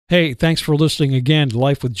Hey, thanks for listening again to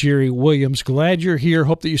Life with Jerry Williams. Glad you're here.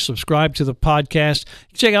 Hope that you subscribe to the podcast.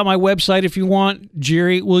 Check out my website if you want,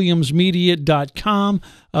 jerrywilliamsmedia.com.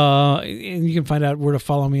 And you can find out where to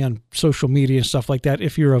follow me on social media and stuff like that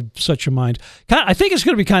if you're of such a mind. I think it's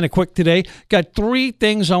going to be kind of quick today. Got 3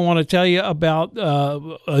 things I want to tell you about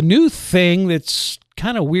a new thing that's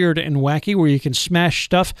kind of weird and wacky where you can smash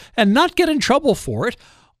stuff and not get in trouble for it.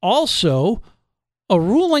 Also, a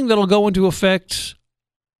ruling that'll go into effect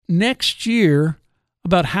next year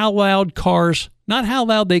about how loud cars, not how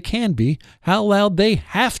loud they can be, how loud they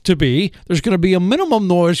have to be. There's going to be a minimum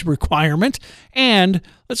noise requirement. And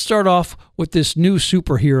let's start off with this new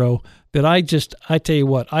superhero that I tell you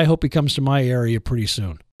what, I hope he comes to my area pretty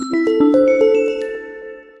soon.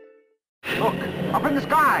 Look, up in the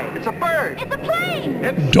sky. It's a bird. It's a plane.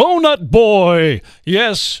 It's Donut Boy.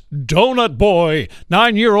 Yes, Donut Boy.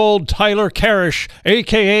 9-year-old Tyler Karish,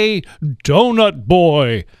 a.k.a. Donut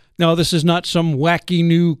Boy. Now, this is not some wacky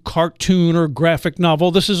new cartoon or graphic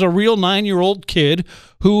novel. This is a real 9-year-old kid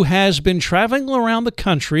who has been traveling around the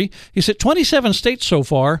country. He's hit 27 states so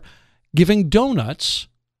far, giving donuts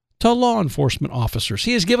to law enforcement officers.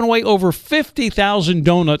 He has given away over 50,000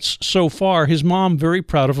 donuts so far. His mom, very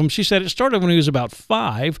proud of him. She said it started when he was about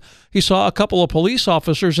 5. He saw a couple of police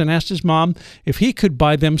officers and asked his mom if he could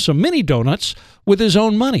buy them some mini donuts with his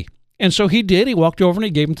own money. And so he did. He walked over and he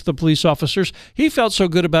gave them to the police officers. He felt so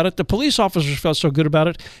good about it. The police officers felt so good about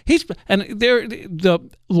it. The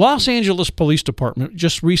Los Angeles Police Department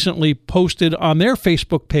just recently posted on their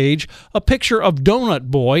Facebook page a picture of Donut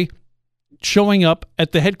Boy showing up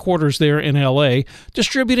at the headquarters there in L.A.,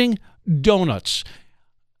 distributing donuts.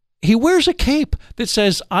 He wears a cape that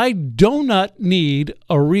says, "I do not need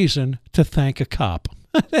a reason to thank a cop."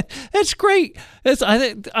 That's great.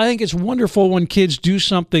 I think it's wonderful when kids do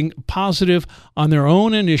something positive on their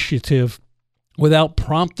own initiative without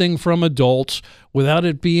prompting from adults, without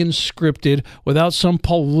it being scripted, without some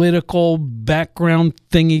political background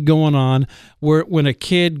thingy going on, where when a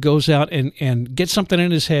kid goes out and gets something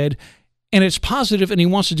in his head and it's positive and he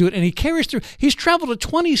wants to do it and he carries through. He's traveled to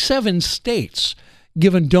 27 states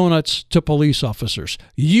giving donuts to police officers.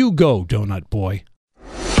 You go, Donut Boy.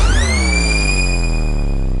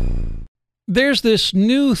 There's this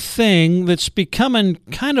new thing that's becoming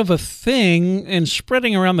kind of a thing and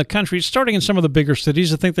spreading around the country. It's starting in some of the bigger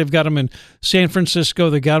cities. I think they've got them in San Francisco.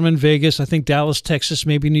 They got them in Vegas. I think Dallas, Texas,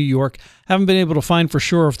 maybe New York. Haven't been able to find for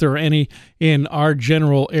sure if there are any in our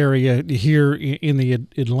general area here in the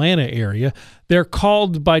Atlanta area. They're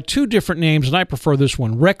called by 2 different names, and I prefer this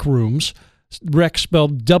one, rec rooms. Rec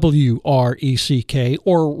spelled W-R-E-C-K,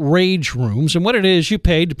 or rage rooms. And what it is, you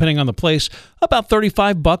pay, depending on the place, about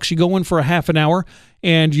 $35. You go in for a half an hour,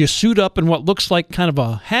 and you suit up in what looks like kind of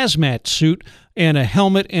a hazmat suit and a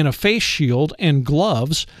helmet and a face shield and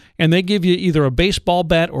gloves, and they give you either a baseball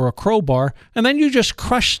bat or a crowbar, and then you just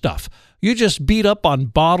crush stuff. You just beat up on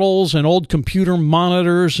bottles and old computer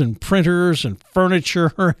monitors and printers and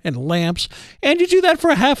furniture and lamps, and you do that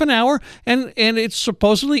for a half an hour, and it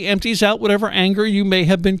supposedly empties out whatever anger you may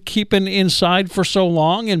have been keeping inside for so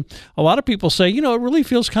long. And a lot of people say, it really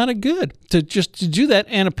feels kind of good to do that,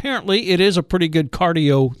 and apparently it is a pretty good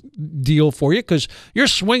cardio deal for you because you're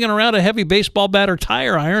swinging around a heavy baseball bat or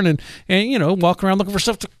tire iron and walking around looking for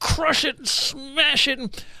stuff to crush it and smash it.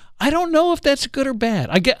 And I don't know if that's good or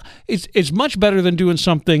bad. I get it's much better than doing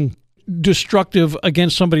something destructive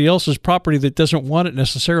against somebody else's property that doesn't want it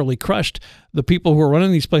necessarily crushed. The people who are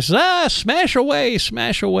running these places, smash away,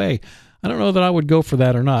 smash away. I don't know that I would go for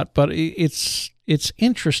that or not, but it's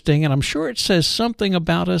interesting, and I'm sure it says something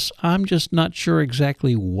about us. I'm just not sure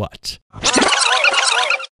exactly what.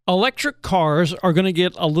 Electric cars are going to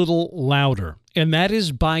get a little louder, and that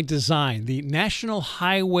is by design. The National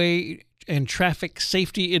Highway and Traffic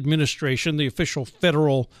Safety Administration, the official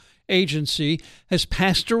federal agency, has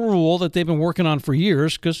passed a rule that they've been working on for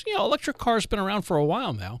years because, electric cars have been around for a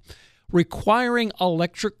while now, requiring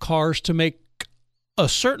electric cars to make a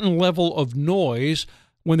certain level of noise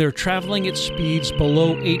when they're traveling at speeds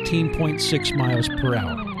below 18.6 miles per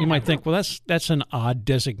hour. You might think, well, that's an odd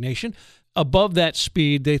designation. Above that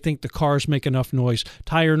speed, they think the cars make enough noise,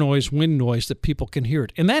 tire noise, wind noise, that people can hear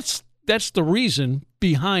it. And that's the reason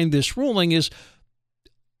behind this ruling is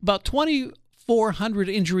about 2,400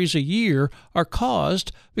 injuries a year are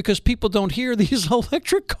caused because people don't hear these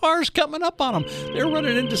electric cars coming up on them. They're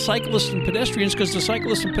running into cyclists and pedestrians because the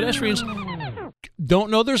cyclists and pedestrians don't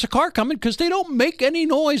know there's a car coming because they don't make any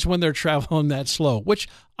noise when they're traveling that slow, which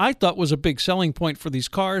I thought was a big selling point for these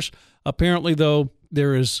cars. Apparently, though,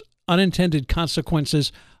 there is unintended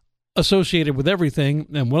consequences associated with everything.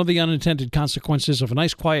 And one of the unintended consequences of a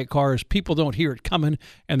nice quiet car is people don't hear it coming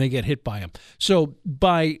and they get hit by them. So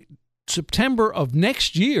by September of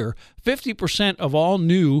next year, 50% of all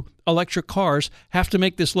new electric cars have to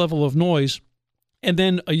make this level of noise. And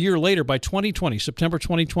then a year later, by 2020, September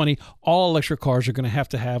 2020, all electric cars are going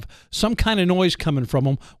to have some kind of noise coming from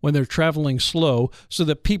them when they're traveling slow so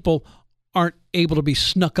that people aren't able to be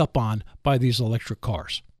snuck up on by these electric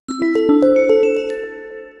cars.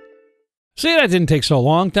 See, that didn't take so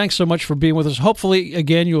long. Thanks so much for being with us. Hopefully,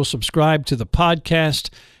 again, you'll subscribe to the podcast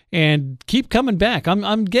and keep coming back.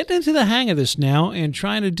 I'm getting into the hang of this now and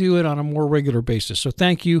trying to do it on a more regular basis. So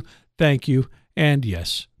thank you, and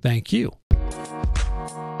yes, thank you.